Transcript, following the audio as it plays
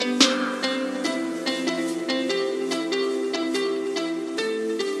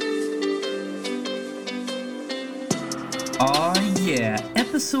Aw yeah,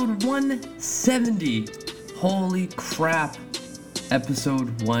 episode 170. Holy crap.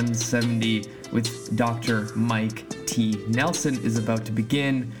 Episode 170 with Dr. Mike T. Nelson is about to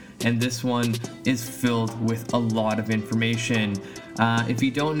begin, and this one is filled with a lot of information. If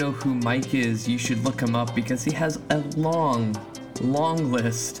you don't know who Mike is, you should look him up because he has a long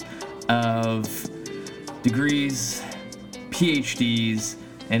list of degrees, PhDs,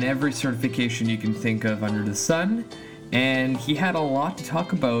 and every certification you can think of under the sun. And he had a lot to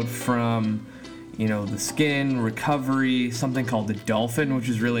talk about, from, the skin, recovery, something called the dolphin, which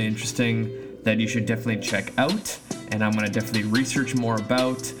is really interesting that you should definitely check out. And I'm going to definitely research more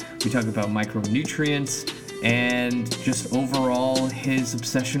about. We talk about micronutrients and just overall his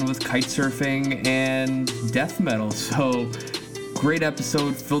obsession with kite surfing and death metal. So great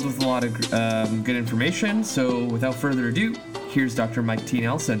episode filled with a lot of good information. So without further ado, here's Dr. Mike T.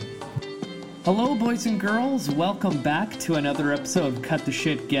 Nelson. Hello, boys and girls. Welcome back to another episode of Cut the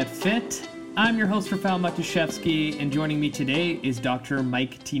Shit, Get Fit. I'm your host, Rafał Matuszewski, and joining me today is Dr.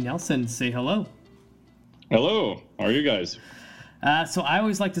 Mike T. Nelson. Say hello. Hello. How are you guys? So I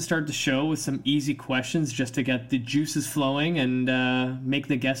always like to start the show with some easy questions just to get the juices flowing and make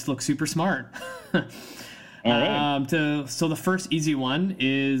the guests look super smart. All right. So the first easy one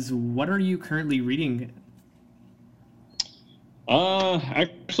is, what are you currently reading?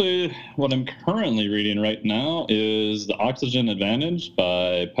 Actually, what I'm currently reading right now is The Oxygen Advantage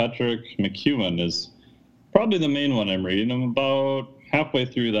by Patrick McKeown is probably the main one I'm reading. I'm about halfway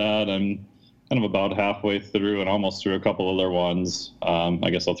through that. I'm kind of about halfway through and almost through a couple other ones. I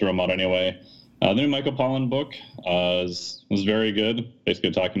guess I'll throw them out anyway. The new Michael Pollan book is very good,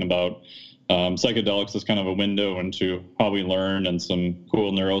 basically talking about psychedelics as kind of a window into how we learn and some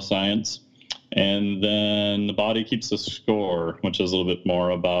cool neuroscience. And then The Body Keeps the Score, which is a little bit more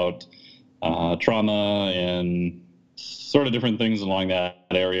about trauma and sort of different things along that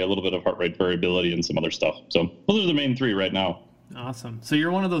area, a little bit of heart rate variability and some other stuff. So those are the main three right now. Awesome. So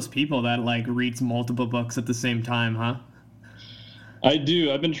you're one of those people that reads multiple books at the same time, huh? I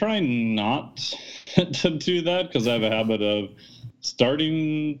do. I've been trying not to do that because I have a habit of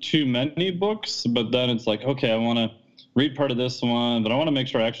starting too many books, but then it's like, okay, I want to read part of this one, but I want to make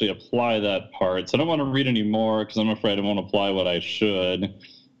sure I actually apply that part. So I don't want to read any more because I'm afraid I won't apply what I should.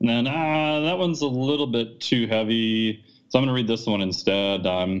 And then, that one's a little bit too heavy, so I'm going to read this one instead.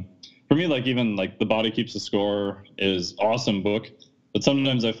 For me, even The Body Keeps the Score is awesome book, but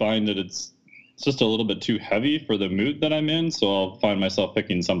sometimes I find that it's just a little bit too heavy for the mood that I'm in, so I'll find myself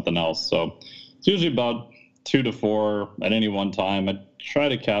picking something else. So it's usually about 2 to 4 at any one time. I try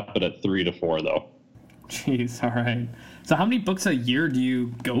to cap it at 3 to 4, though. Jeez, all right. So how many books a year do you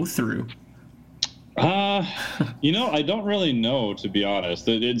go through? I don't really know, to be honest.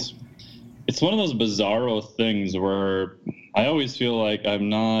 It's one of those bizarro things where I always feel like I'm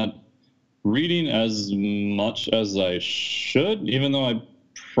not reading as much as I should, even though I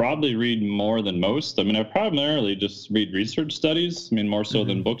probably read more than most. I mean, I primarily just read research studies, more so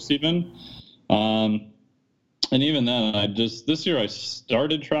than books even. And even then, this year I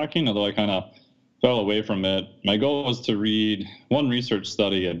started tracking, although I kind of fell away from it. My goal was to read one research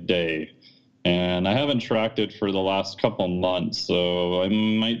study a day, and I haven't tracked it for the last couple months, so I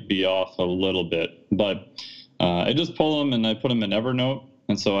might be off a little bit. But I just pull them and I put them in Evernote,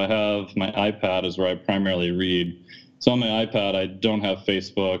 and so I have my iPad is where I primarily read. So on my iPad, I don't have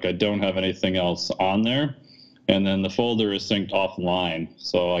Facebook, I don't have anything else on there, and then the folder is synced offline,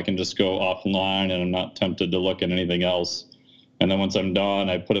 so I can just go offline and I'm not tempted to look at anything else. And then once I'm done,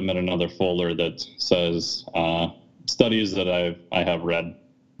 I put them in another folder that says studies that I have read.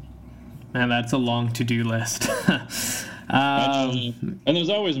 Man, that's a long to-do list. And there's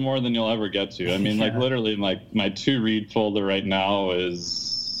always more than you'll ever get to. Literally, my to-read folder right now is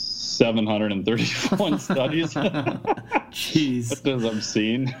 731 studies. Jeez. That is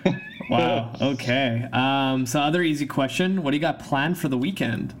obscene. Wow, okay. So other easy question, what do you got planned for the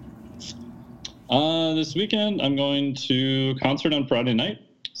weekend? This weekend, I'm going to concert on Friday night.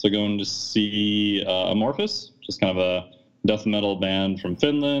 So going to see Amorphous, just kind of a death metal band from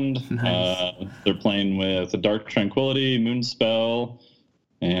Finland. Nice. They're playing with Dark Tranquillity, Moonspell,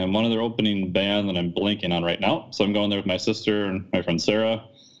 and one of their opening band that I'm blanking on right now. So I'm going there with my sister and my friend Sarah.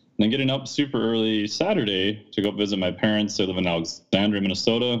 And then getting up super early Saturday to go visit my parents. They live in Alexandria,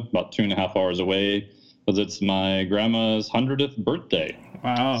 Minnesota, about 2.5 hours away, because it's my grandma's 100th birthday.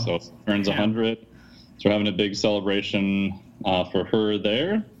 Wow. So it turns 100. So we're having a big celebration for her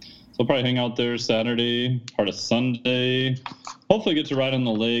there. So I'll probably hang out there Saturday, part of Sunday. Hopefully get to ride on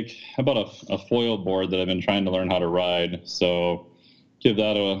the lake. How about a foil board that I've been trying to learn how to ride? So give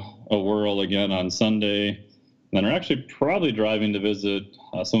that a whirl again on Sunday. then we're actually probably driving to visit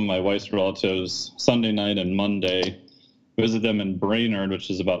some of my wife's relatives Sunday night and Monday, visit them in Brainerd, which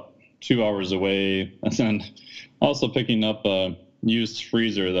is about 2 hours away, and then also picking up a used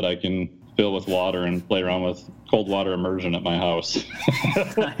freezer that I can fill with water and play around with cold water immersion at my house.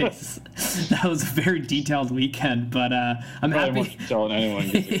 Nice. That was a very detailed weekend, but I'm happy. Telling anyone.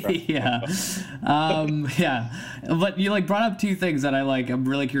 Yeah. Yeah. But you brought up two things that I'm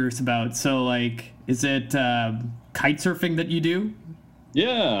really curious about. So is it kite surfing that you do?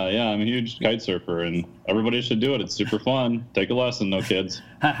 Yeah. I'm a huge kite surfer, and everybody should do it. It's super fun. Take a lesson, though, kids.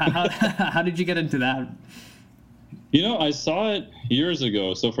 How did you get into that? I saw it years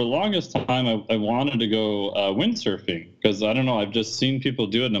ago. So for the longest time, I wanted to go windsurfing because, I don't know, I've just seen people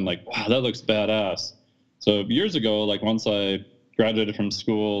do it, and I'm like, wow, that looks badass. So years ago, once I graduated from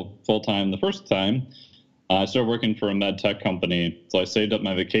school full-time the first time, I started working for a med tech company. So I saved up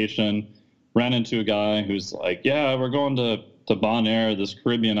my vacation, ran into a guy who's like, yeah, we're going to Bonaire, this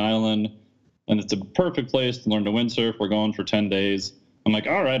Caribbean island, and it's a perfect place to learn to windsurf. We're going for 10 days. I'm like,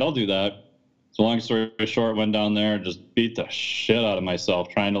 all right, I'll do that. So long story short, went down there, just beat the shit out of myself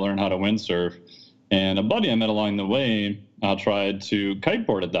trying to learn how to windsurf. And a buddy I met along the way tried to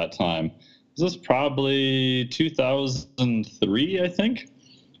kiteboard at that time. This was probably 2003, I think.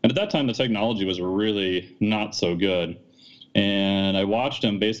 And at that time, the technology was really not so good. And I watched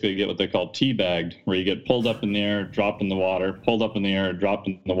him basically get what they call teabagged, where you get pulled up in the air, dropped in the water, pulled up in the air, dropped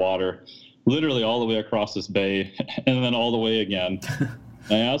in the water, literally all the way across this bay, and then all the way again.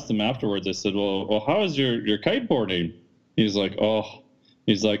 I asked him afterwards, I said, well, how is your kiteboarding? He's like,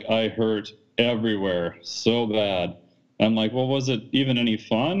 I hurt everywhere so bad. I'm like, well, was it even any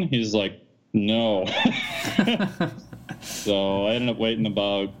fun? He's like, no. So I ended up waiting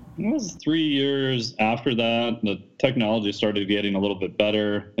about, it was 3 years after that. The technology started getting a little bit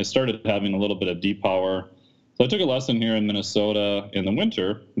better. I started having a little bit of depower. So I took a lesson here in Minnesota in the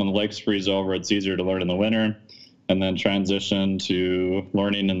winter. When the lakes freeze over, it's easier to learn in the winter. And then transition to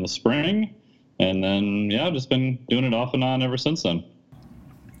learning in the spring. And then, just been doing it off and on ever since then.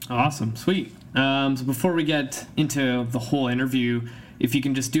 Awesome. Sweet. So before we get into the whole interview, if you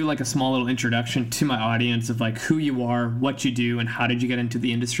can just do a small little introduction to my audience of who you are, what you do, and how did you get into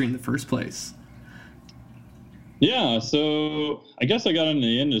the industry in the first place? Yeah, so I guess I got into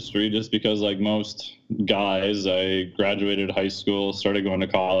the industry just because, most guys, I graduated high school, started going to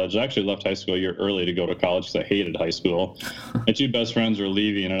college. I actually left high school a year early to go to college because I hated high school. My two best friends were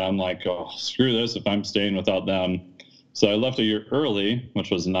leaving, and I'm like, oh, screw this if I'm staying without them. So I left a year early,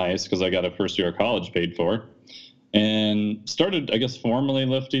 which was nice because I got a first year of college paid for, and started, I guess, formally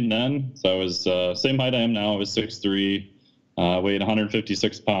lifting then. So I was same height I am now. I was 6'3". Weighed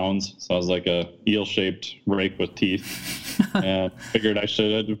 156 pounds, so I was like a eel-shaped rake with teeth, and figured I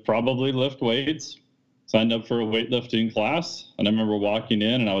should probably lift weights. Signed up for a weightlifting class, and I remember walking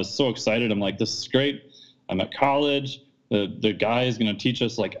in, and I was so excited. I'm like, this is great. I'm at college. The guy is going to teach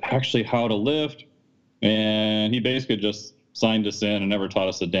us actually how to lift, and he basically just signed us in and never taught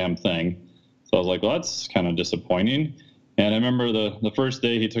us a damn thing. So I was like, well, that's kind of disappointing. And I remember the first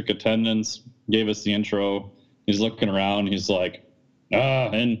day he took attendance, gave us the intro. He's looking around. He's like,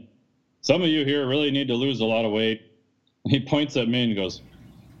 and some of you here really need to lose a lot of weight. He points at me and goes,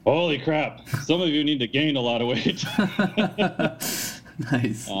 holy crap, some of you need to gain a lot of weight.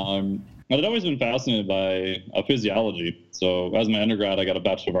 Nice. I'd always been fascinated by physiology. So as my undergrad, I got a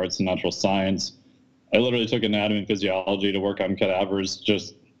Bachelor of Arts in Natural Science. I literally took anatomy and physiology to work on cadavers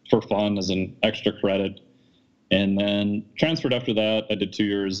just for fun as an extra credit. And then transferred after that. I did 2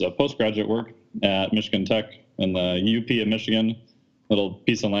 years of postgraduate work at Michigan Tech in the UP of Michigan, little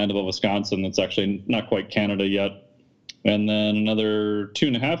piece of land above Wisconsin that's actually not quite Canada yet. And then another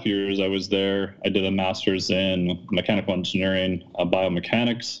 2.5 years I was there. I did a master's in mechanical engineering,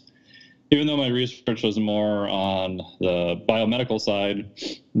 biomechanics. Even though my research was more on the biomedical side,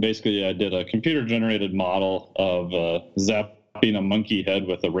 basically I did a computer-generated model of zapping a monkey head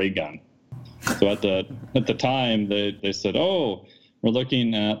with a ray gun. So at the time, they said, oh, we're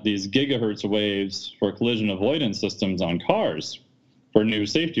looking at these gigahertz waves for collision avoidance systems on cars for new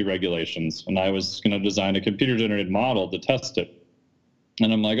safety regulations. And I was going to design a computer-generated model to test it.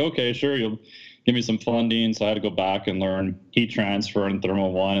 And I'm like, okay, sure, you'll give me some funding. So I had to go back and learn heat transfer and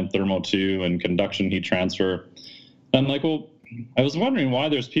thermal 1 and thermal 2 and conduction heat transfer. And I'm like, well, I was wondering why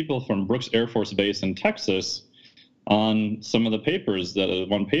there's people from Brooks Air Force Base in Texas on some of the papers,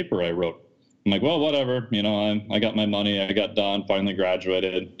 one paper I wrote. I'm like, well, whatever, I got my money, I got done, finally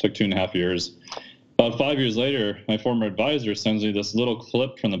graduated, took 2.5 years. About 5 years later, my former advisor sends me this little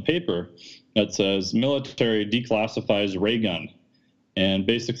clip from the paper that says, military declassifies ray gun. And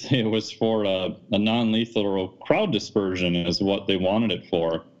basically it was for a non-lethal crowd dispersion is what they wanted it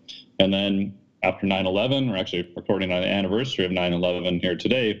for. And then after 9/11, we're actually recording on the anniversary of 9/11 here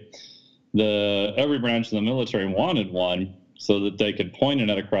today, every branch of the military wanted one so that they could point it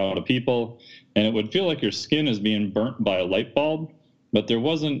at a crowd of people, and it would feel like your skin is being burnt by a light bulb, but there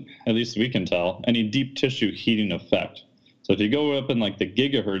wasn't, at least we can tell, any deep tissue heating effect. So if you go up in like the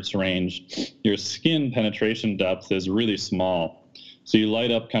gigahertz range, your skin penetration depth is really small. So you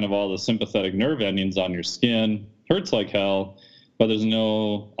light up kind of all the sympathetic nerve endings on your skin, hurts like hell, but there's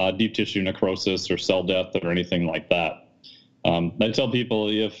no deep tissue necrosis or cell death or anything like that. I tell people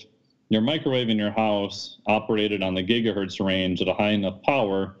if your microwave in your house operated on the gigahertz range at a high enough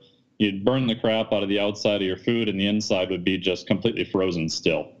power, you'd burn the crap out of the outside of your food and the inside would be just completely frozen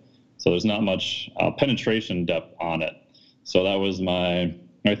still. So there's not much penetration depth on it. So that was my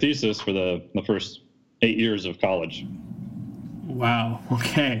thesis for the first 8 years of college. Wow.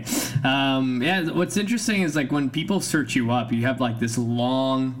 Okay. Yeah. What's interesting is like when people search you up, you have like this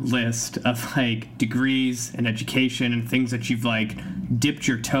long list of like degrees and education and things that you've like dipped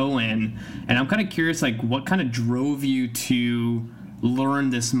your toe in. And I'm kind of curious, like what kind of drove you to learn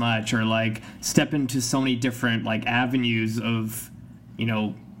this much or like step into so many different like avenues of, you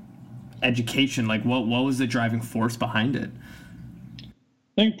know, education? Like what was the driving force behind it? I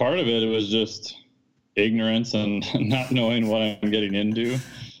think part of it was just ignorance and not knowing what I'm getting into.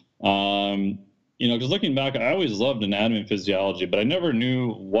 Because looking back, I always loved anatomy and physiology, but I never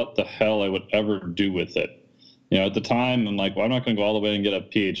knew what the hell I would ever do with it. At the time, I'm like, well, I'm not going to go all the way and get a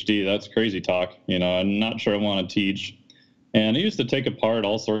PhD. That's crazy talk. I'm not sure I want to teach. And I used to take apart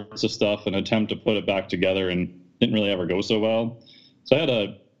all sorts of stuff and attempt to put it back together and didn't really ever go so well. So I had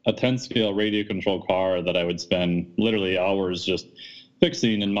a 10-scale radio control car that I would spend literally hours just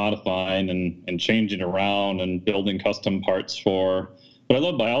fixing and modifying and changing around and building custom parts for. But I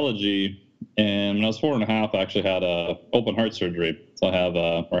love biology, and when I was 4.5, I actually had a open heart surgery. So I had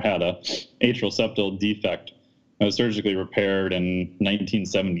a atrial septal defect. I was surgically repaired in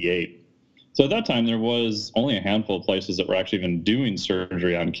 1978. So at that time, there was only a handful of places that were actually even doing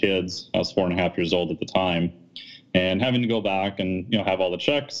surgery on kids. I was 4.5 years old at the time, and having to go back and have all the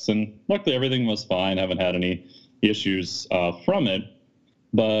checks. And luckily, everything was fine. I haven't had any issues from it.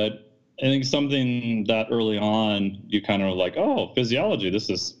 But I think something that early on, you kind of like, oh, physiology, this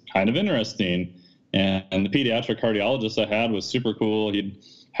is kind of interesting. And the pediatric cardiologist I had was super cool. He'd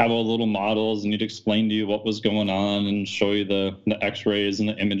have all the little models and he'd explain to you what was going on and show you the x-rays and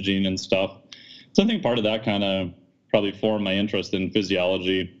the imaging and stuff. So I think part of that kind of probably formed my interest in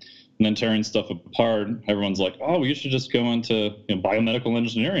physiology. And then tearing stuff apart, everyone's like, oh, you should just go into biomedical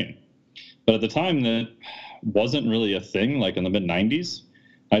engineering. But at the time, that wasn't really a thing, like in the mid-90s.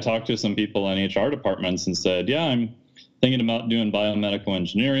 I talked to some people in HR departments and said, yeah, I'm thinking about doing biomedical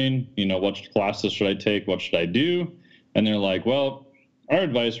engineering. What classes should I take? What should I do? And they're like, well, our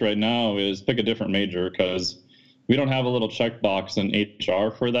advice right now is pick a different major because we don't have a little checkbox in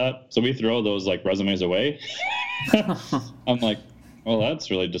HR for that. So we throw those like resumes away. I'm like, well, that's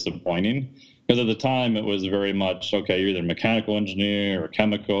really disappointing. Because at the time it was very much, okay, you're either mechanical engineer or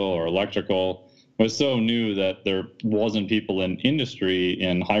chemical or electrical. It was so new that there wasn't people in industry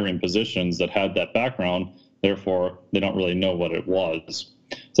in hiring positions that had that background. Therefore, they don't really know what it was.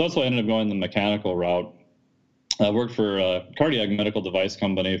 So that's why I ended up going the mechanical route. I worked for a cardiac medical device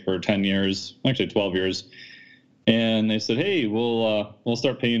company for 10 years, actually 12 years. And they said, hey, we'll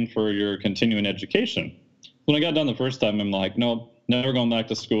start paying for your continuing education. When I got done the first time, I'm like, nope, never going back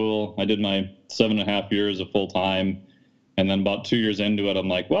to school. I did my 7.5 years of full time. And then about 2 years into it, I'm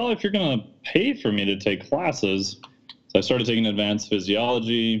like, well, if you're going to pay for me to take classes. So I started taking advanced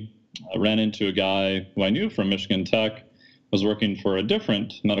physiology. I ran into a guy who I knew from Michigan Tech, was working for a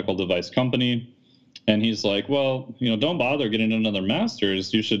different medical device company. And he's like, well, don't bother getting another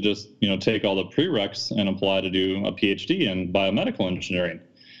master's. You should just, take all the prereqs and apply to do a PhD in biomedical engineering.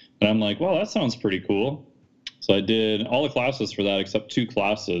 And I'm like, well, that sounds pretty cool. So I did all the classes for that except 2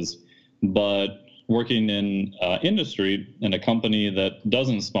 classes. But working in industry in a company that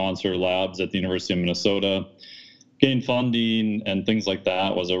doesn't sponsor labs at the University of Minnesota, getting funding and things like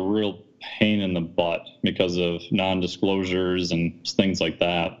that was a real pain in the butt because of non-disclosures and things like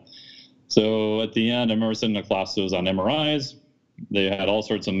that. So at the end, I remember sitting in a class that was on MRIs. They had all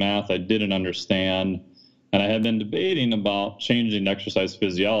sorts of math I didn't understand. And I had been debating about changing exercise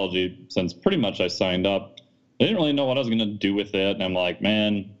physiology since pretty much I signed up. I didn't really know what I was going to do with it. And I'm like,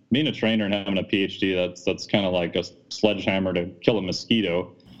 man, being a trainer and having a PhD, that's kind of like a sledgehammer to kill a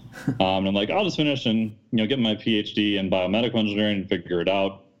mosquito. And I'm like, I'll just finish and get my PhD in biomedical engineering and figure it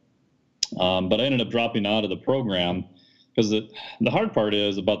out. But I ended up dropping out of the program. because the hard part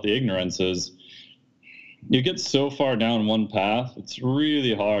is about the ignorance is you get so far down one path, it's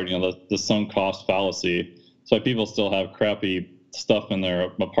really hard, the sunk cost fallacy. So people still have crappy stuff in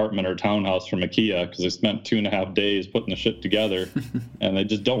their apartment or townhouse from IKEA because they spent 2.5 days putting the shit together and they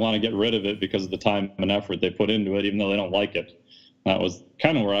just don't want to get rid of it because of the time and effort they put into it, even though they don't like it. That was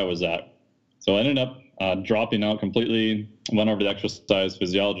kind of where I was at. So I ended up dropping out completely, went over to the exercise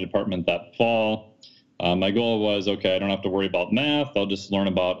physiology department that fall. My goal was, okay, I don't have to worry about math. I'll just learn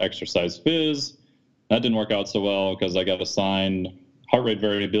about exercise phys. That didn't work out so well because I got assigned heart rate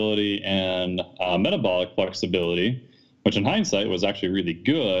variability and metabolic flexibility, which in hindsight was actually really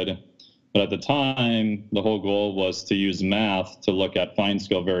good. But at the time, the whole goal was to use math to look at fine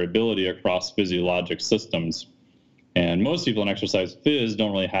scale variability across physiologic systems. And most people in exercise phys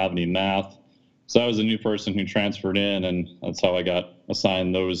don't really have any math. So I was a new person who transferred in, and that's how I got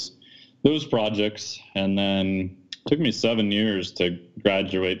assigned those projects. And then it took me 7 years to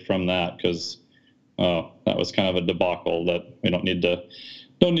graduate from that because that was kind of a debacle that we don't need to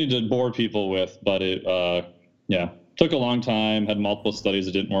bore people with. But it took a long time, had multiple studies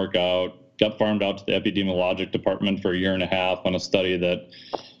that didn't work out, got farmed out to the epidemiologic department for 1.5 years on a study that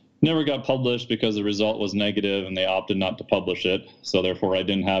never got published because the result was negative and they opted not to publish it. So therefore I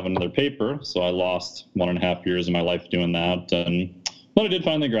didn't have another paper. So I lost 1.5 years of my life doing that. But I did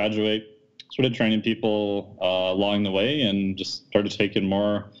finally graduate, started training people along the way and just started taking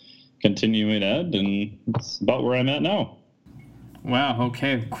more continuing ed, and it's about where I'm at now. Wow.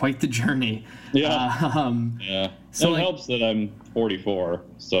 Okay. Quite the journey. Yeah. Yeah. So it helps that I'm 44.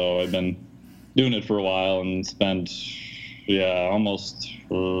 So I've been doing it for a while and spent, almost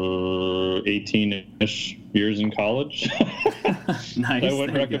 18-ish years in college. Nice. I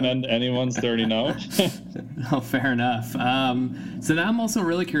wouldn't recommend anyone's 30 now. Oh, fair enough. So now I'm also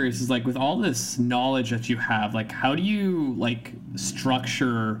really curious is with all this knowledge that you have, how do you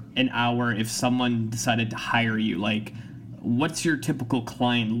structure an hour if someone decided to hire you? What's your typical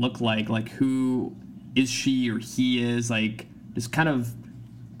client look like? Who is she or he is? Just kind of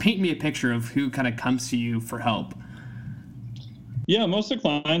paint me a picture of who kind of comes to you for help. Yeah, most of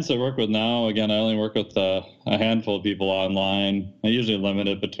the clients I work with now, again, I only work with a handful of people online. I usually limit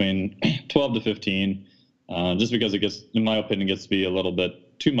it between 12 to 15, just because it gets, in my opinion, gets to be a little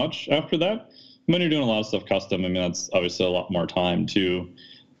bit too much after that. When you're doing a lot of stuff custom, that's obviously a lot more time too.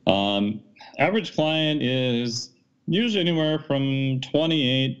 Average client is usually anywhere from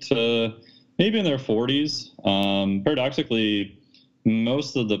 28 to maybe in their 40s. Paradoxically,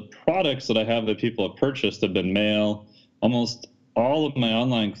 most of the products that I have that people have purchased have been male. Almost all of my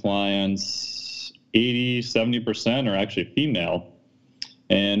online clients, 80-70% are actually female.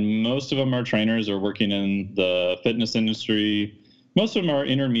 And most of them are trainers or working in the fitness industry. Most of them are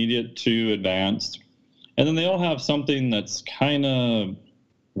intermediate to advanced. And then they all have something that's kind of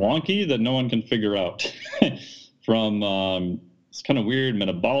wonky that no one can figure out. From it's kind of weird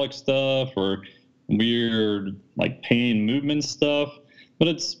metabolic stuff or weird pain movement stuff. But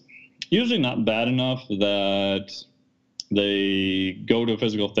it's usually not bad enough that they go to a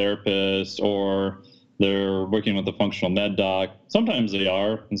physical therapist or they're working with a functional med doc. Sometimes they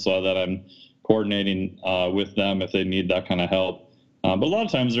are, and so that I'm coordinating with them if they need that kind of help. But a lot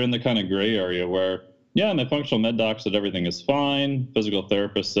of times they're in the kind of gray area where, my functional med doc said everything is fine. Physical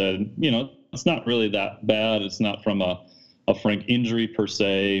therapist said, it's not really that bad. It's not from a frank injury per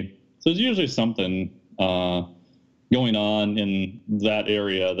se. So there's usually something going on in that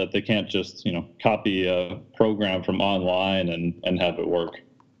area that they can't just, copy a program from online and have it work.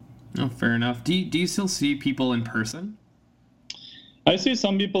 Oh, fair enough. Do you still see people in person? I see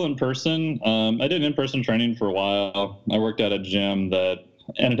some people in person. I did in-person training for a while. I worked at a gym that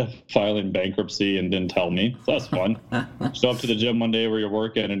ended up filing bankruptcy and didn't tell me. So that's fun. Show up to the gym one day where you're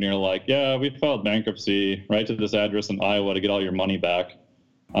working and you're like, yeah, we filed bankruptcy right to this address in Iowa to get all your money back.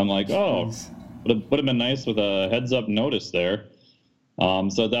 I'm like, oh, would have been nice with a heads up notice there.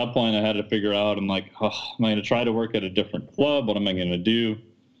 So at that point I had to figure out, I'm like, am I going to try to work at a different club? What am I going to do?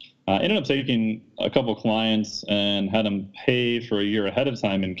 Ended up taking a couple clients and had them pay for a year ahead of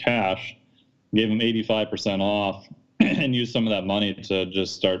time in cash, gave them 85% off, and used some of that money to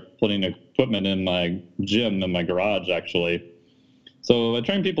just start putting equipment in my gym, in my garage, actually. So I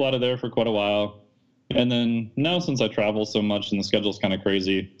trained people out of there for quite a while. And then now, since I travel so much and the schedule's kind of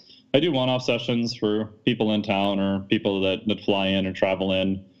crazy, I do one-off sessions for people in town or people that fly in or travel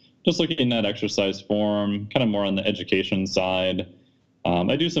in, just looking at exercise form, kind of more on the education side.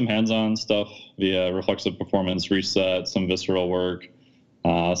 I do some hands-on stuff via reflexive performance reset, some visceral work,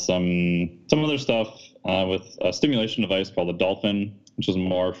 some other stuff with a stimulation device called the Dolphin, which is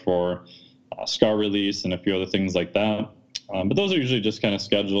more for scar release and a few other things like that. But those are usually just kind of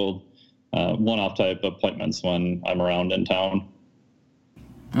scheduled one-off type appointments when I'm around in town.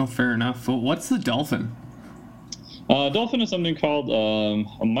 Oh, fair enough. Well, what's the Dolphin? Dolphin is something called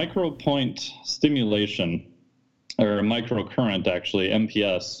a micropoint stimulation, or a microcurrent, actually,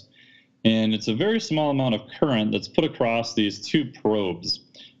 MPS. And it's a very small amount of current that's put across these two probes.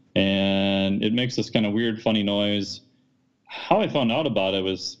 And it makes this kind of weird, funny noise. How I found out about it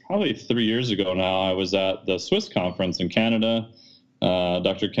was probably 3 years ago now. I was at the Swiss conference in Canada.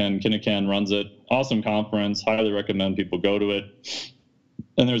 Dr. Ken Kinnican runs it. Awesome conference. Highly recommend people go to it.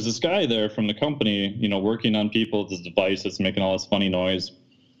 And there's this guy there from the company, working on people with this device that's making all this funny noise.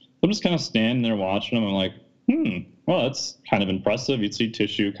 I'm just kind of standing there watching him. I'm like, well, that's kind of impressive. You'd see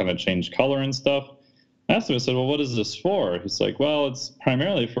tissue kind of change color and stuff. I asked him, I said, well, what is this for? He's like, well, it's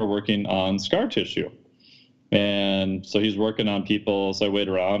primarily for working on scar tissue. And so he's working on people. So I wait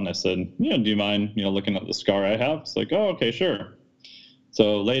around and I said, do you mind, looking at the scar I have? It's like, oh, okay, sure.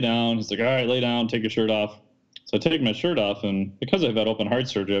 So lay down. He's like, all right, lay down, take your shirt off. So I take my shirt off, and because I've had open heart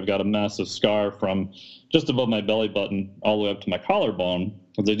surgery, I've got a massive scar from just above my belly button all the way up to my collarbone.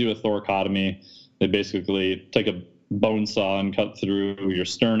 Because they do a thoracotomy. They basically take a bone saw and cut through your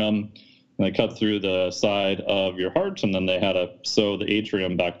sternum, and they cut through the side of your heart, and then they had to sew the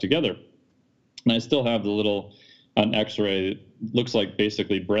atrium back together. And I still have the little, on x-ray, looks like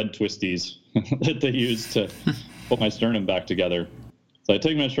basically bread twisties that they use to put my sternum back together. So I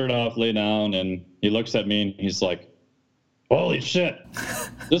take my shirt off, lay down, and he looks at me and he's like, holy shit,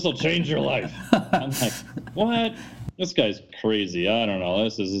 this will change your life. I'm like, what? This guy's crazy. I don't know.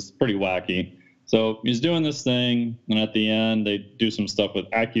 This is pretty wacky. So he's doing this thing, and at the end, they do some stuff with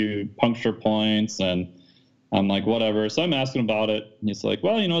acupuncture points, and I'm like, whatever. So I'm asking about it. And he's like,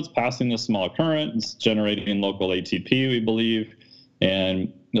 well, it's passing this small current. It's generating local ATP, we believe,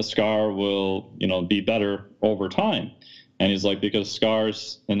 and the scar will, be better over time. And he's like, because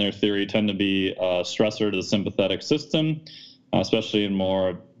scars, in their theory, tend to be a stressor to the sympathetic system, especially in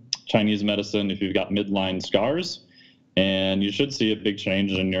more Chinese medicine if you've got midline scars. And you should see a big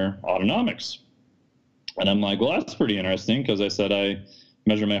change in your autonomics. And I'm like, well, that's pretty interesting, because I said I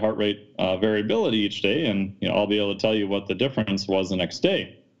measure my heart rate variability each day, and I'll be able to tell you what the difference was the next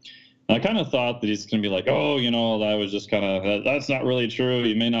day. And I kind of thought that he's going to be like, oh, that was just kind of, that's not really true.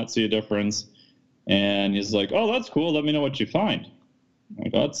 You may not see a difference. And he's like, oh, that's cool. Let me know what you find. I'm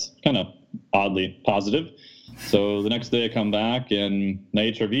like, oh, that's kind of oddly positive. So the next day I come back, and my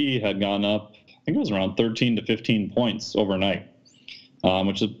HRV had gone up, I think it was around 13 to 15 points overnight,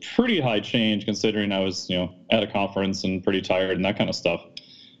 which is a pretty high change considering I was, at a conference and pretty tired and that kind of stuff.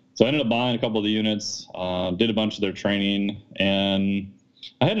 So I ended up buying a couple of the units, did a bunch of their training, and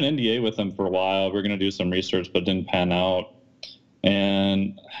I had an NDA with them for a while. We were going to do some research, but it didn't pan out.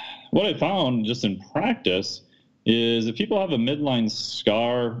 And what I found just in practice is if people have a midline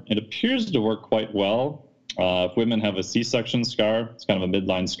scar, it appears to work quite well. If women have a C-section scar, it's kind of a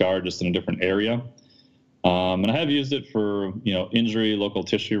midline scar, just in a different area. And I have used it for, injury, local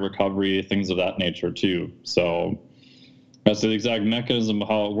tissue recovery, things of that nature too. So as to the exact mechanism of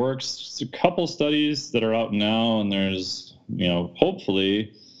how it works, it's a couple studies that are out now, and there's,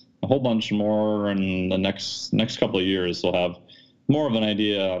 hopefully a whole bunch more in the next couple of years. We'll have more of an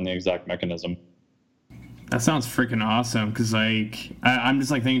idea on the exact mechanism. That sounds freaking awesome, because I'm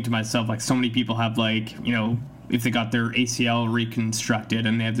just thinking to myself, so many people have if they got their ACL reconstructed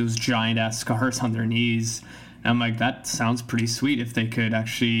and they have those giant ass scars on their knees, and I'm like, that sounds pretty sweet if they could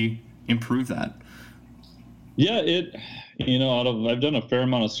actually improve that. Yeah, I've done a fair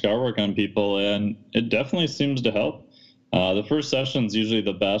amount of scar work on people, and it definitely seems to help. The first session is usually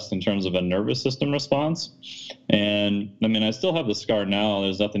the best in terms of a nervous system response. And I still have the scar now.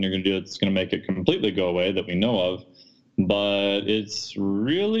 There's nothing you're going to do that's going to make it completely go away that we know of. But it's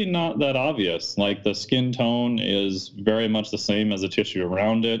really not that obvious. The skin tone is very much the same as the tissue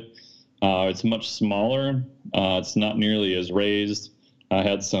around it. It's much smaller. It's not nearly as raised. I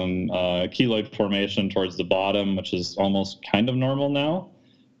had some keloid formation towards the bottom, which is almost kind of normal now.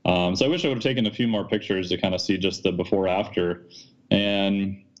 So I wish I would have taken a few more pictures to kind of see just the before after.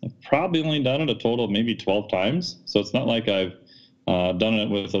 And I've probably only done it a total of maybe 12 times. So it's not like I've done it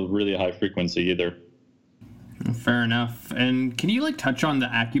with a really high frequency either. Fair enough. And can you touch on the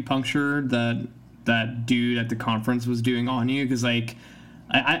acupuncture that dude at the conference was doing on you? Because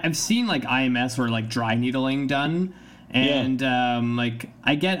I've seen IMS or dry needling done. And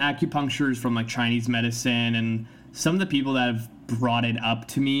I get acupunctures from Chinese medicine, and some of the people that have brought it up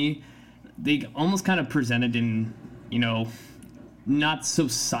to me, they almost kind of presented in, not so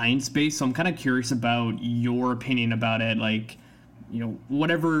science-based. So I'm kind of curious about your opinion about it.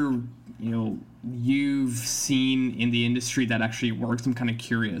 Whatever, you've seen in the industry that actually works? I'm kind of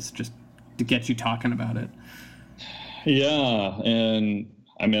curious just to get you talking about it. Yeah, and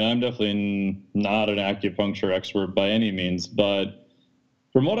I mean, I'm definitely not an acupuncture expert by any means, but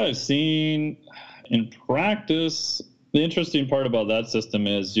from what I've seen in practice, the interesting part about that system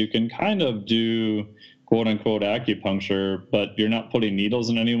is you can kind of do quote unquote acupuncture, but you're not putting needles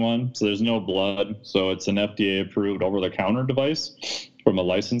in anyone. So there's no blood. So it's an FDA approved over the counter device from a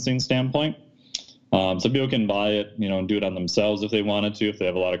licensing standpoint. So people can buy it, and do it on themselves if they wanted to, if they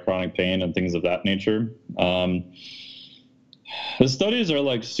have a lot of chronic pain and things of that nature. The studies are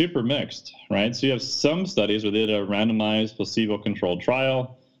like super mixed, right? So you have some studies where they did a randomized placebo-controlled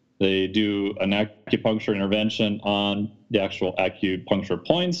trial. They do an acupuncture intervention on the actual acupuncture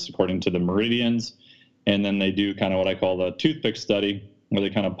points according to the meridians. And then they do kind of what I call the toothpick study, where they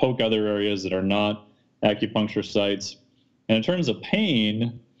kind of poke other areas that are not acupuncture sites. And in terms of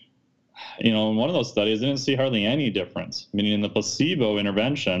pain, in one of those studies, they didn't see hardly any difference. Meaning in the placebo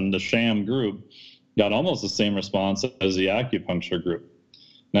intervention, the sham group got almost the same response as the acupuncture group.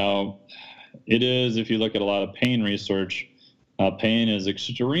 Now, it is, if you look at a lot of pain research, pain is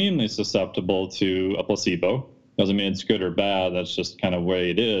extremely susceptible to a placebo. Doesn't mean it's good or bad. That's just kind of where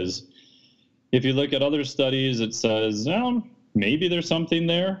it is. If you look at other studies, it says, maybe there's something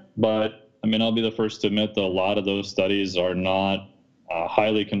there. But, I mean, I'll be the first to admit that a lot of those studies are not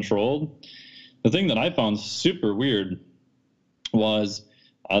highly controlled. The thing that I found super weird was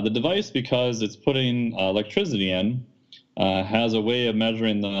the device, because it's putting electricity in, has a way of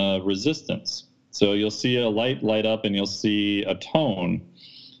measuring the resistance. So you'll see a light up and you'll see a tone.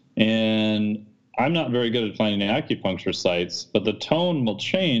 And I'm not very good at finding acupuncture sites, but the tone will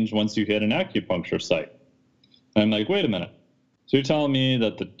change once you hit an acupuncture site. And I'm like, wait a minute. So you're telling me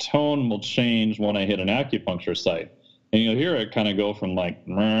that the tone will change when I hit an acupuncture site? And you'll hear it kind of go from like,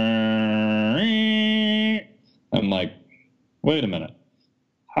 I'm like, wait a minute.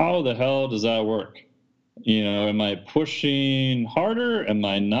 How the hell does that work? Am I pushing harder? Am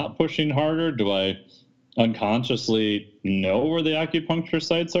I not pushing harder? Do I unconsciously know where the acupuncture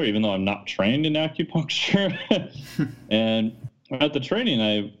sites are, even though I'm not trained in acupuncture? And at the training,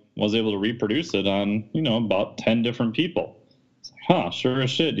 I was able to reproduce it on, about 10 different people. It's like, sure as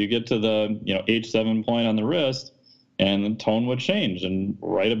shit. You get to the, H7 point on the wrist and the tone would change and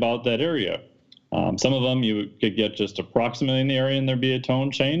right about that area. Some of them you could get just approximately in the area and there'd be a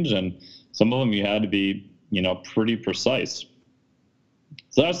tone change. And some of them you had to be, pretty precise.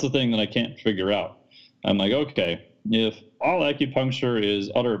 So that's the thing that I can't figure out. I'm like, okay, if all acupuncture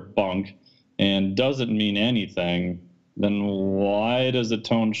is utter bunk and doesn't mean anything, then why does the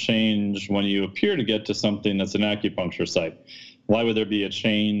tone change when you appear to get to something that's an acupuncture site? Why would there be a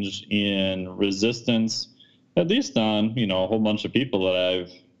change in resistance, at least on, a whole bunch of people that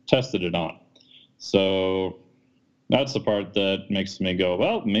I've tested it on? So that's the part that makes me go,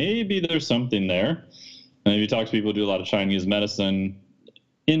 well, maybe there's something there. And if you talk to people who do a lot of Chinese medicine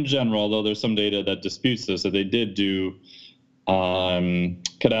in general, although there's some data that disputes this, that they did do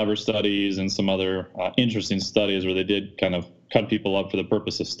cadaver studies and some other interesting studies where they did kind of cut people up for the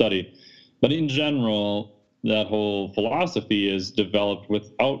purpose of study. But in general, that whole philosophy is developed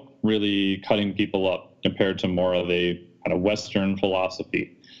without really cutting people up compared to more of a kind of Western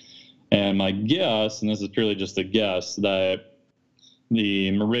philosophy. And my guess, and this is purely just a guess, that the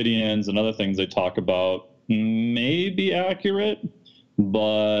meridians and other things they talk about may be accurate,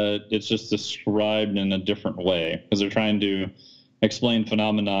 but it's just described in a different way because they're trying to explain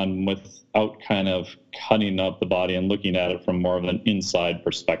phenomenon without kind of cutting up the body and looking at it from more of an inside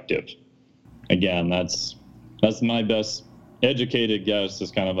perspective. Again, that's my best educated guess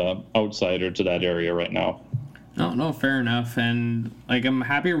as kind of an outsider to that area right now. No, fair enough. And I'm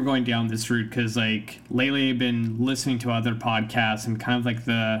happy we're going down this route because lately I've been listening to other podcasts and kind of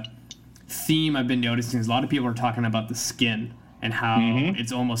the theme I've been noticing is a lot of people are talking about the skin and how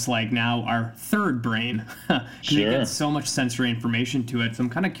it's almost like now our third brain. Sure. You get so much sensory information to it. So I'm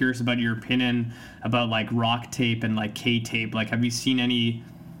kind of curious about your opinion about ROC tape and K-tape. Have you seen any,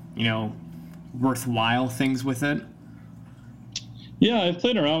 worthwhile things with it? Yeah, I've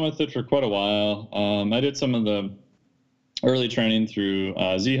played around with it for quite a while. I did some of the early training through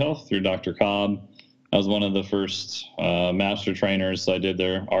Z-Health, through Dr. Cobb. I was one of the first master trainers. So I did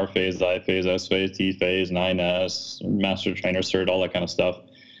their R phase, I phase, S phase, T phase, 9S, master trainer cert, all that kind of stuff.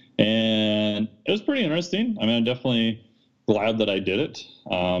 And it was pretty interesting. I mean, I'm definitely glad that I did it.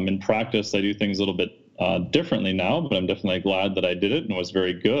 In practice, I do things a little bit differently now, but I'm definitely glad that I did it and it was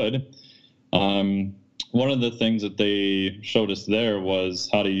very good. One of the things that they showed us there was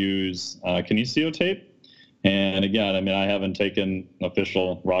how to use kinesio tape. And again, I mean, I haven't taken an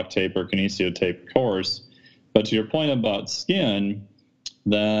official rock tape or kinesio tape course, but to your point about skin,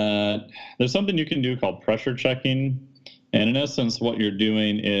 that there's something you can do called pressure checking. And in essence, what you're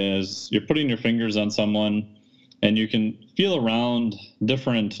doing is you're putting your fingers on someone and you can feel around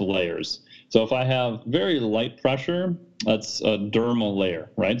different layers. So if I have very light pressure, that's a dermal layer,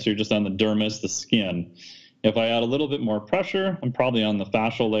 right? So you're just on the dermis, the skin. If I add a little bit more pressure, I'm probably on the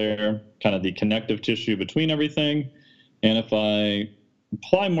fascial layer, kind of the connective tissue between everything. And if I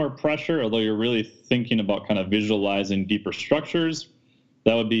apply more pressure, although you're really thinking about kind of visualizing deeper structures,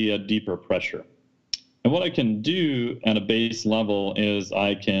 that would be a deeper pressure. And what I can do at a base level is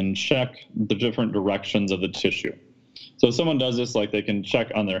I can check the different directions of the tissue. So if someone does this, like they can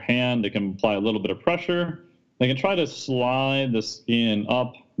check on their hand, they can apply a little bit of pressure. They can try to slide the skin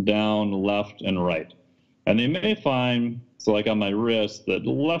up, down, left, and right. And they may find, so like on my wrist, that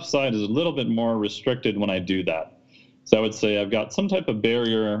the left side is a little bit more restricted when I do that. So I would say I've got some type of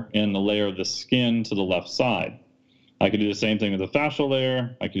barrier in the layer of the skin to the left side. I could do the same thing with the fascial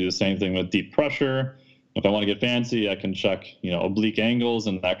layer. I could do the same thing with deep pressure. If I want to get fancy, I can check, oblique angles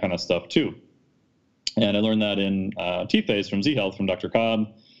and that kind of stuff too. And I learned that in T-Phase from Z-Health from Dr.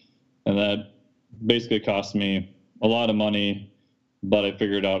 Cobb. And that basically cost me a lot of money, but I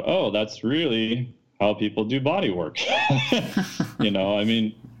figured out, that's really how people do body work. I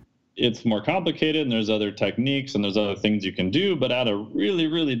mean, it's more complicated and there's other techniques and there's other things you can do, but at a really,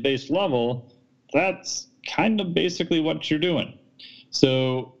 really base level, that's kind of basically what you're doing.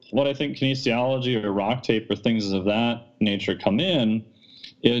 So what I think kinesiology or rock tape or things of that nature come in,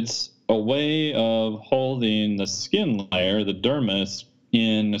 it's a way of holding the skin layer, the dermis,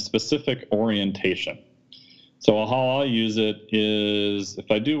 in a specific orientation. So how I use it is if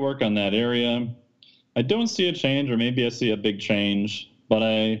I do work on that area, I don't see a change, or maybe I see a big change, but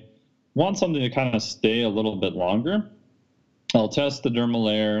I want something to kind of stay a little bit longer. I'll test the dermal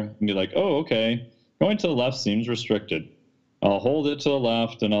layer and be like, okay, going to the left seems restricted. I'll hold it to the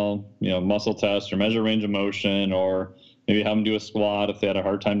left and I'll, muscle test or measure range of motion, or maybe have them do a squat if they had a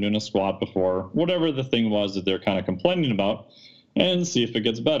hard time doing a squat before, whatever the thing was that they're kind of complaining about, and see if it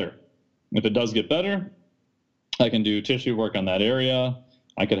gets better. If it does get better, I can do tissue work on that area.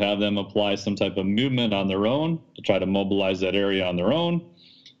 I could have them apply some type of movement on their own to try to mobilize that area on their own.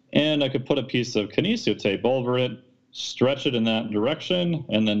 And I could put a piece of kinesio tape over it, stretch it in that direction,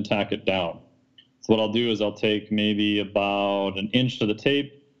 and then tack it down. So what I'll do is I'll take maybe about an inch to the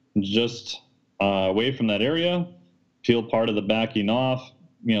tape, just away from that area, peel part of the backing off,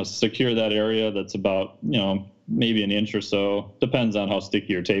 secure that area that's about, maybe an inch or so, depends on how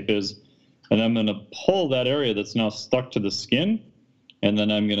sticky your tape is. And I'm going to pull that area that's now stuck to the skin, and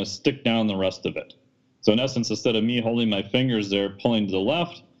then I'm going to stick down the rest of it. So in essence, instead of me holding my fingers there, pulling to the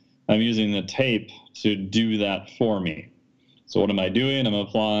left, I'm using the tape to do that for me. So what am I doing? I'm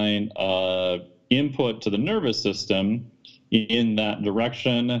applying input to the nervous system in that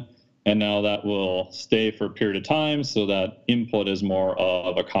direction, and now that will stay for a period of time, so that input is more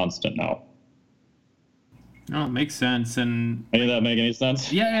of a constant now. Oh, it makes sense. And did that make any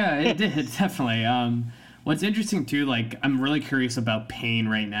sense? Yeah, it did, definitely. What's interesting too, like, I'm really curious about pain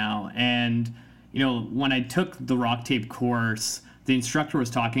right now. And, when I took the rock tape course, the instructor was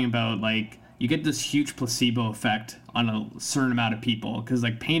talking about, like, you get this huge placebo effect on a certain amount of people because,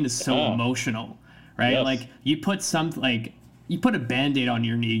 like, pain is so emotional, right? Yes. Like, you put a Band-Aid on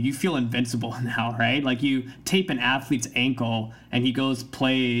your knee, you feel invincible now, right? Like, you tape an athlete's ankle and he goes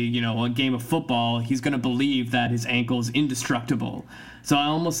play, a game of football, he's going to believe that his ankle is indestructible. So I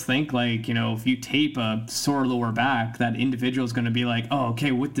almost think, like, if you tape a sore lower back, that individual is going to be like,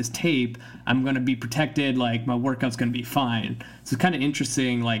 okay, with this tape, I'm going to be protected, like, my workout's going to be fine. So it's kind of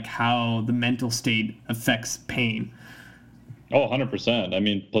interesting, like, how the mental state affects pain. 100%. I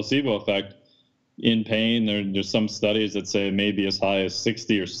mean, placebo effect in pain, there's some studies that say maybe as high as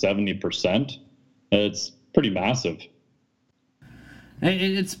 60 or 70%. It's pretty massive.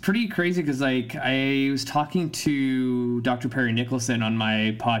 It's pretty crazy because, like, I was talking to Dr. Perry Nicholson on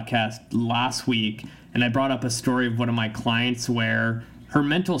my podcast last week, and I brought up a story of one of my clients where her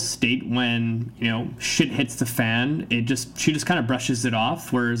mental state when, shit hits the fan, she just kind of brushes it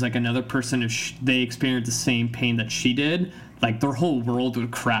off, whereas, like, another person, if they experienced the same pain that she did, like, their whole world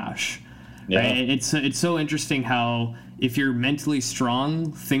would crash. Yeah. Right? It's so interesting how if you're mentally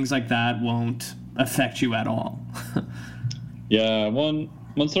strong, things like that won't affect you at all. Yeah, one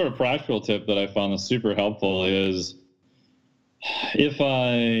sort of practical tip that I found that's super helpful is if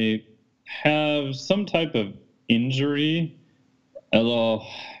I have some type of injury, although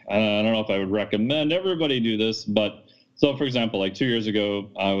I don't know if I would recommend everybody do this, but So, for example, like 2 years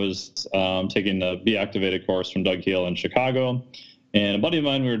ago, I was taking the Be Activated course from Doug Heel in Chicago. And a buddy of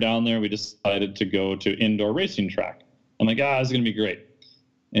mine, we were down there. We decided to go to indoor racing track. I'm like, this is going to be great.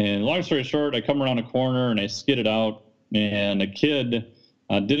 And long story short, I come around a corner and I skidded out. And a kid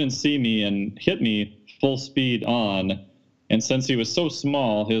didn't see me and hit me full speed on. And since he was so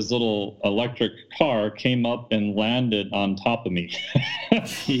small, his little electric car came up and landed on top of me.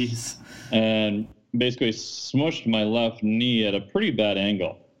 Jeez. And basically smushed my left knee at a pretty bad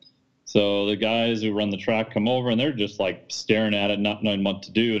angle. So the guys who run the track come over and they're just like staring at it, not knowing what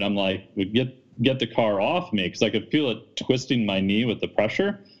to do. And I'm like, get the car off me, because I could feel it twisting my knee with the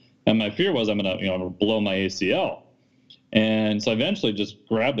pressure. And my fear was I'm gonna blow my ACL. And so I eventually just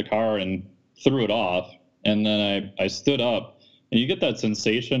grabbed the car and threw it off. And then I stood up, and you get that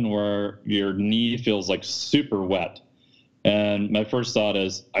sensation where your knee feels like super wet. And my first thought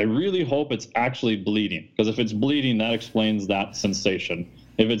is, I really hope it's actually bleeding, because if it's bleeding, that explains that sensation.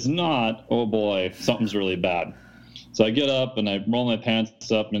 If it's not, oh boy, something's really bad. So I get up and I roll my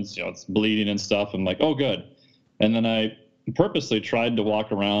pants up, and it's bleeding and stuff. I'm like, oh, good. And then I purposely tried to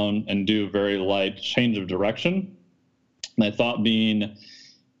walk around and do a very light change of direction. My thought being,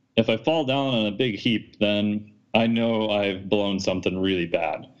 if I fall down on a big heap, then I know I've blown something really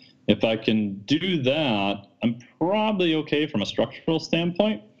bad. If I can do that, I'm probably okay from a structural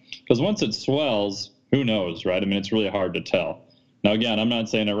standpoint, because once it swells, who knows, right? I mean, it's really hard to tell. Now, again, I'm not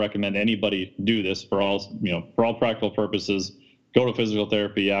saying I recommend anybody do this for all practical purposes. Go to physical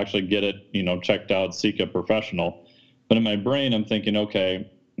therapy, actually get it, checked out, seek a professional. But in my brain, I'm thinking, okay,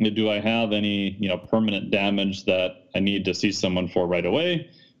 do I have any, permanent damage that I need to see someone for right away?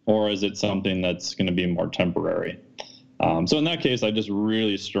 Or is it something that's going to be more temporary? So in that case, I just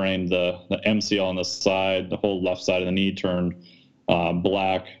really strained the MCL on the side. The whole left side of the knee turned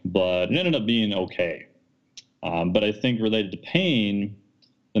black, but it ended up being okay. But I think related to pain,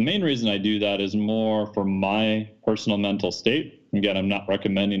 the main reason I do that is more for my personal mental state. Again, I'm not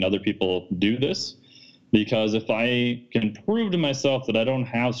recommending other people do this, because if I can prove to myself that I don't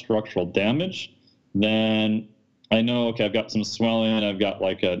have structural damage, then I know, okay, I've got some swelling, I've got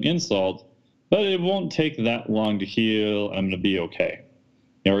like an insult, but it won't take that long to heal. I'm going to be okay.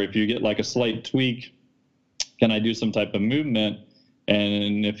 Or if you get like a slight tweak, can I do some type of movement?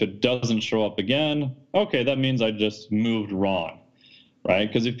 And if it doesn't show up again, okay, that means I just moved wrong, right?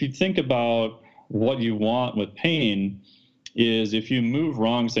 Because if you think about what you want with pain is, if you move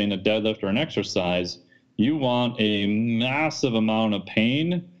wrong, say in a deadlift or an exercise, you want a massive amount of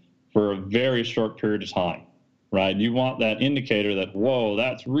pain for a very short period of time, right? You want that indicator that, whoa,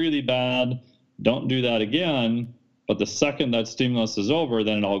 that's really bad. Don't do that again. But the second that stimulus is over,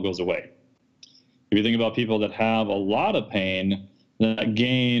 then it all goes away. If you think about people that have a lot of pain, that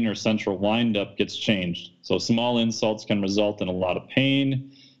gain or central windup gets changed. So small insults can result in a lot of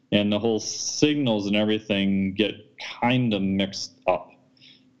pain, and the whole signals and everything get kind of mixed up.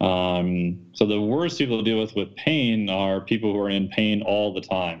 So the worst people to deal with pain are people who are in pain all the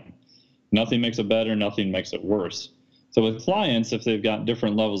time. Nothing makes it better, nothing makes it worse. So with clients, if they've got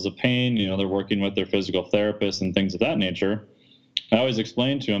different levels of pain, they're working with their physical therapist and things of that nature, I always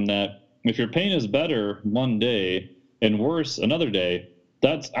explain to them that if your pain is better one day and worse another day,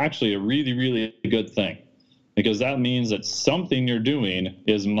 that's actually a really, really good thing, because that means that something you're doing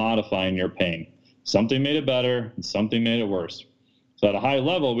is modifying your pain. Something made it better and something made it worse. So at a high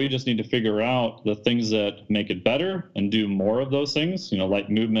level, we just need to figure out the things that make it better and do more of those things, like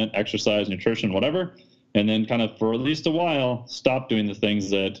movement, exercise, nutrition, whatever. And then kind of for at least a while, stop doing the things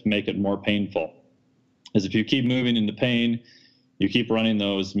that make it more painful. Because if you keep moving into pain, you keep running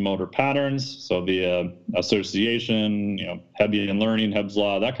those motor patterns. So via association, Hebbian learning, Hebb's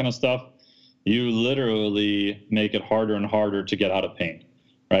law, that kind of stuff, you literally make it harder and harder to get out of pain,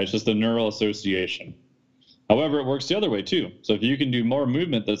 right? It's just a neural association. However, it works the other way too. So if you can do more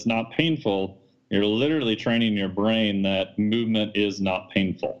movement that's not painful, you're literally training your brain that movement is not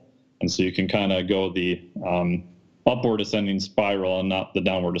painful. And so you can kind of go the upward ascending spiral and not the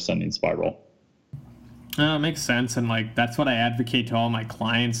downward ascending spiral. Makes sense. And that's what I advocate to all my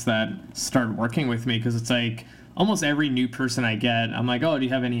clients that start working with me, because it's like almost every new person I get, I'm like, oh, do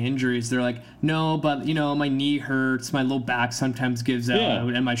you have any injuries? They're like, no, but my knee hurts, my low back sometimes gives out,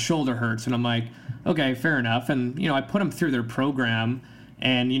 and my shoulder hurts. And I'm like, okay, fair enough. And, I put them through their program.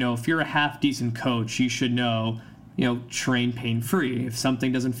 And, if you're a half decent coach, you should know, train pain-free. If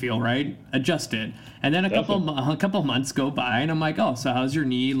something doesn't feel right, adjust it. And then a couple months go by, and I'm like, oh, so how's your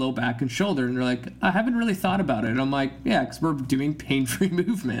knee, low back, and shoulder? And they're like, I haven't really thought about it. And I'm like, yeah, because we're doing pain-free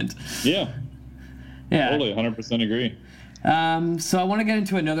movement. Yeah. Totally, 100% agree. So I want to get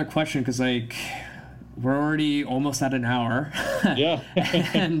into another question, because we're already almost at an hour. Yeah.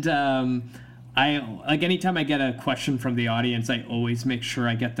 And I like anytime I get a question from the audience, I always make sure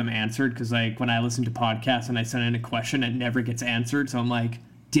I get them answered, because like when I listen to podcasts and I send in a question, it never gets answered. So I'm like,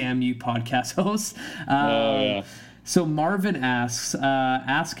 damn you podcast hosts. Yeah. So Marvin asks,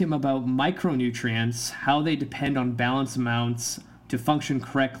 ask him about micronutrients, how they depend on balance amounts to function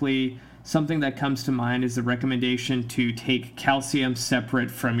correctly. Something that comes to mind is the recommendation to take calcium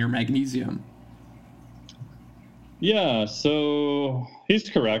separate from your magnesium. Yeah, so he's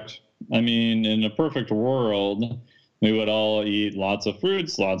correct. I mean, in a perfect world, we would all eat lots of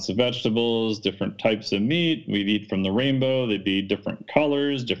fruits, lots of vegetables, different types of meat. We'd eat from the rainbow. They'd be different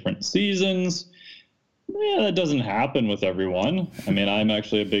colors, different seasons. Yeah, that doesn't happen with everyone. I mean, I'm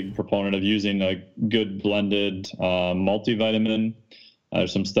actually a big proponent of using a good blended multivitamin.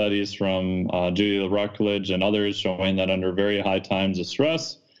 There's some studies from Julia Ruckledge and others showing that under very high times of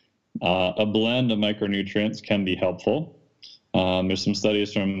stress, a blend of micronutrients can be helpful. There's some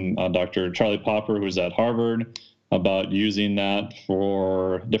studies from Dr. Charlie Popper, who's at Harvard, about using that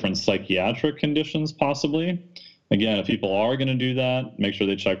for different psychiatric conditions, possibly. Again, if people are going to do that, make sure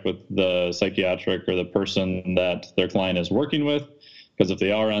they check with the psychiatric or the person that their client is working with, because if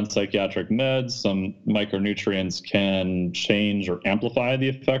they are on psychiatric meds, some micronutrients can change or amplify the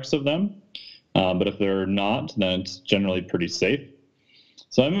effects of them. But if they're not, then it's generally pretty safe.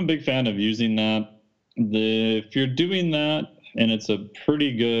 So I'm a big fan of using that. If you're doing that and it's a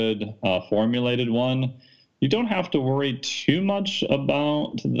pretty good formulated one, you don't have to worry too much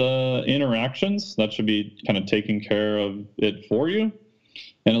about the interactions. That should be kind of taking care of it for you.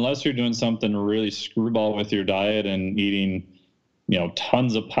 And unless you're doing something really screwball with your diet and eating,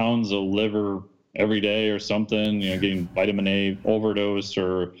 tons of pounds of liver every day or something, getting vitamin A overdose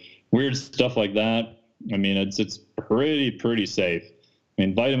or weird stuff like that, I mean, it's pretty safe. I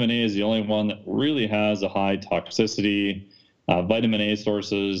mean, vitamin A is the only one that really has a high toxicity. Vitamin A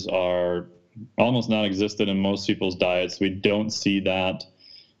sources are almost non-existent in most people's diets. We don't see that.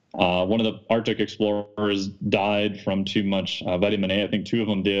 One of the Arctic explorers died from too much vitamin A. I think 2 of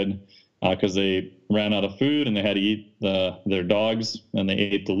them did because they ran out of food and they had to eat their dogs, and they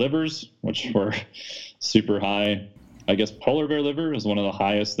ate the livers, which were super high. I guess polar bear liver is one of the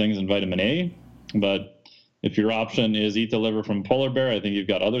highest things in vitamin A. But if your option is eat the liver from polar bear, I think you've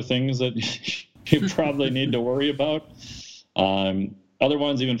got other things that you probably need to worry about. Other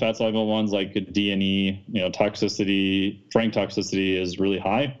ones, even fat-soluble ones like D&E, toxicity, frank toxicity is really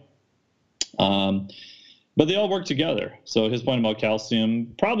high. But they all work together. So his point about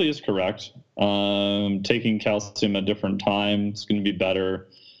calcium probably is correct. Taking calcium at different times is going to be better.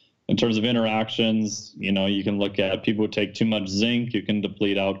 In terms of interactions, you can look at people who take too much zinc, you can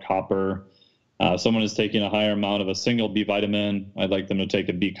deplete out copper. If someone is taking a higher amount of a single B vitamin, I'd like them to take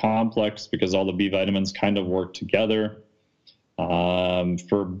a B complex because all the B vitamins kind of work together.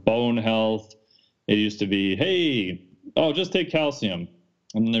 For bone health, it used to be, just take calcium.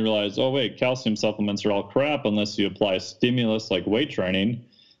 And then they realized, calcium supplements are all crap unless you apply a stimulus like weight training.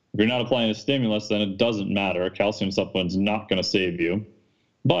 If you're not applying a stimulus, then it doesn't matter. A calcium supplement is not going to save you.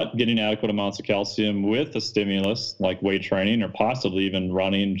 But getting adequate amounts of calcium with a stimulus like weight training, or possibly even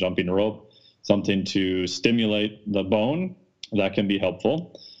running, jumping rope, something to stimulate the bone, that can be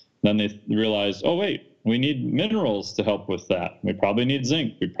helpful. Then they realized, we need minerals to help with that. We probably need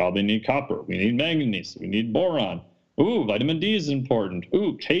zinc. We probably need copper. We need manganese. We need boron. Vitamin D is important.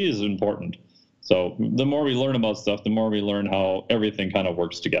 K is important. So the more we learn about stuff, the more we learn how everything kind of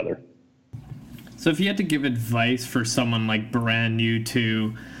works together. So if you had to give advice for someone like brand new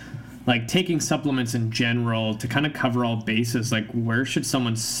to like taking supplements in general to kind of cover all bases, like where should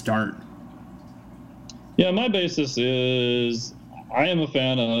someone start? Yeah, my basis is I am a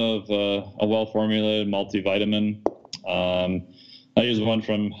fan of a well-formulated multivitamin. I use one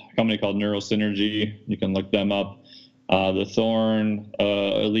from a company called Neurosynergy. You can look them up. The Thorne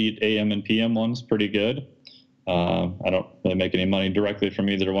Elite AM and PM one's pretty good. I don't really make any money directly from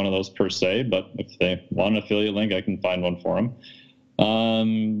either one of those per se, but if they want an affiliate link, I can find one for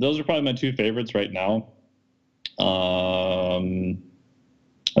them. Those are probably my 2 favorites right now.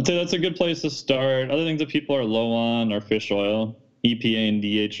 I'd say that's a good place to start. Other things that people are low on are fish oil, EPA and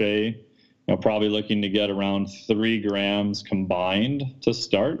DHA. Probably looking to get around 3 grams combined to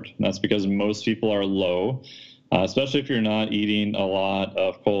start. And that's because most people are low, especially if you're not eating a lot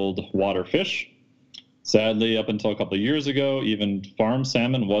of cold water fish. Sadly, up until a couple of years ago, even farm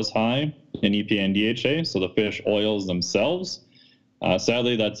salmon was high in EPA and DHA, so the fish oils themselves.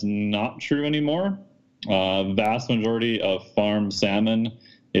 Sadly, that's not true anymore. Vast majority of farm salmon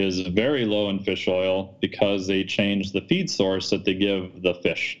is very low in fish oil because they changed the feed source that they give the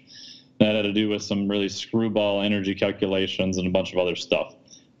fish. That had to do with some really screwball energy calculations and a bunch of other stuff.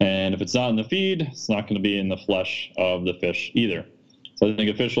 And if it's not in the feed, it's not going to be in the flesh of the fish either. So I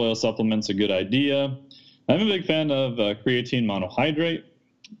think a fish oil supplement's a good idea. I'm a big fan of creatine monohydrate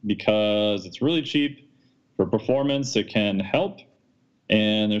because it's really cheap. For performance, it can help.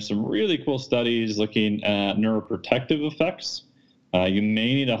 And there's some really cool studies looking at neuroprotective effects. You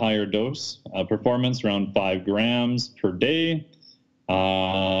may need a higher dose. Performance around 5 grams per day.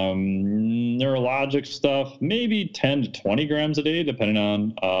 Neurologic stuff, maybe 10 to 20 grams a day, depending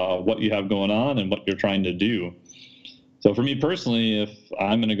on what you have going on and what you're trying to do. So for me personally, if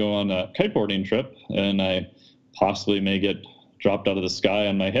I'm going to go on a kiteboarding trip and I possibly may get dropped out of the sky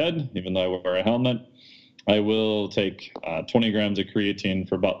on my head, even though I wear a helmet, I will take 20 grams of creatine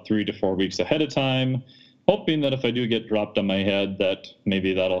for about 3 to 4 weeks ahead of time, hoping that if I do get dropped on my head, that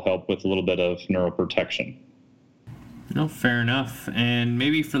maybe that'll help with a little bit of neuroprotection. No, fair enough. And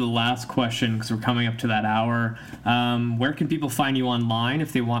maybe for the last question, because we're coming up to that hour, where can people find you online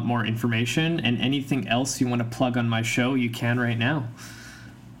if they want more information? And anything else you want to plug on my show, you can right now.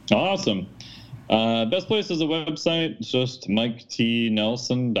 Awesome. Best place is a website. It's just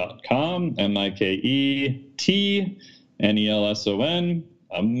miketnelson.com, MIKETNELSON.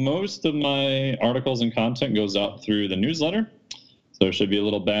 Most of my articles and content goes out through the newsletter. So there should be a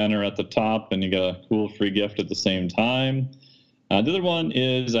little banner at the top, and you get a cool free gift at the same time. The other one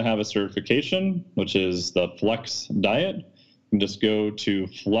is I have a certification, which is the Flex Diet. You can just go to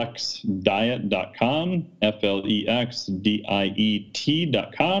flexdiet.com,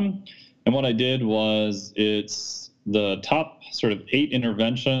 FLEXDIET.com. And what I did was it's the top sort of 8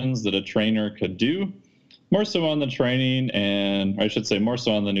 interventions that a trainer could do, more so on the training and I should say more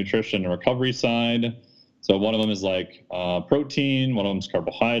so on the nutrition and recovery side. So one of them is like protein, one of them is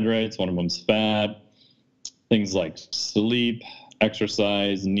carbohydrates, one of them is fat, things like sleep,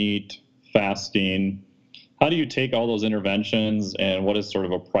 exercise, NEAT, fasting. How do you take all those interventions and what is sort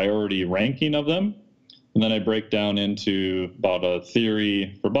of a priority ranking of them? And then I break down into about a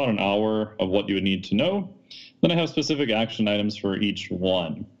theory for about an hour of what you would need to know. Then I have specific action items for each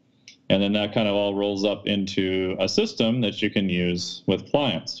one. And then that kind of all rolls up into a system that you can use with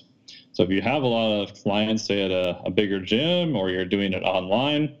clients. So if you have a lot of clients, say at a bigger gym or you're doing it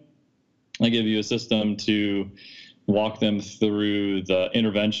online, I give you a system to walk them through the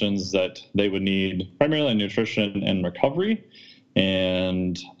interventions that they would need, primarily in nutrition and recovery,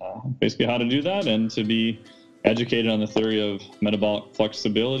 and basically how to do that and to be educated on the theory of metabolic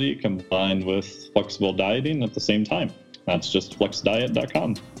flexibility combined with flexible dieting at the same time. That's just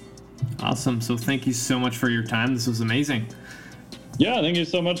flexdiet.com. Awesome. So thank you so much for your time. This was amazing. Yeah, thank you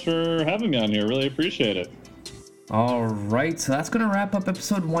so much for having me on here. Really appreciate it. All right, so that's going to wrap up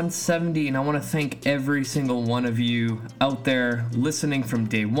episode 170, and I want to thank every single one of you out there listening from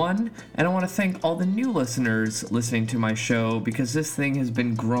day one, and I want to thank all the new listeners listening to my show because this thing has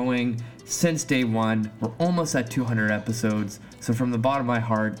been growing since day one. We're almost at 200 episodes, so from the bottom of my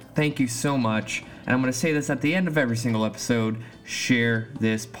heart, thank you so much, and I'm going to say this at the end of every single episode: share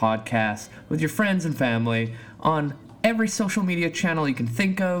this podcast with your friends and family on every social media channel you can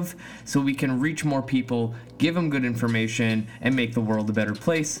think of so we can reach more people, give them good information, and make the world a better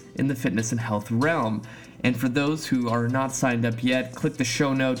place in the fitness and health realm. And for those who are not signed up yet, click the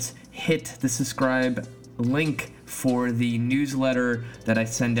show notes, hit the subscribe link for the newsletter that I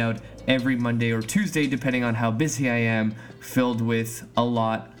send out every Monday or Tuesday, depending on how busy I am, filled with a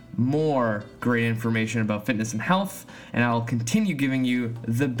lot more great information about fitness and health. And I'll continue giving you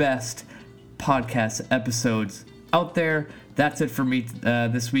the best podcast episodes out there. That's it for me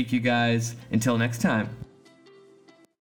this week, you guys. Until next time.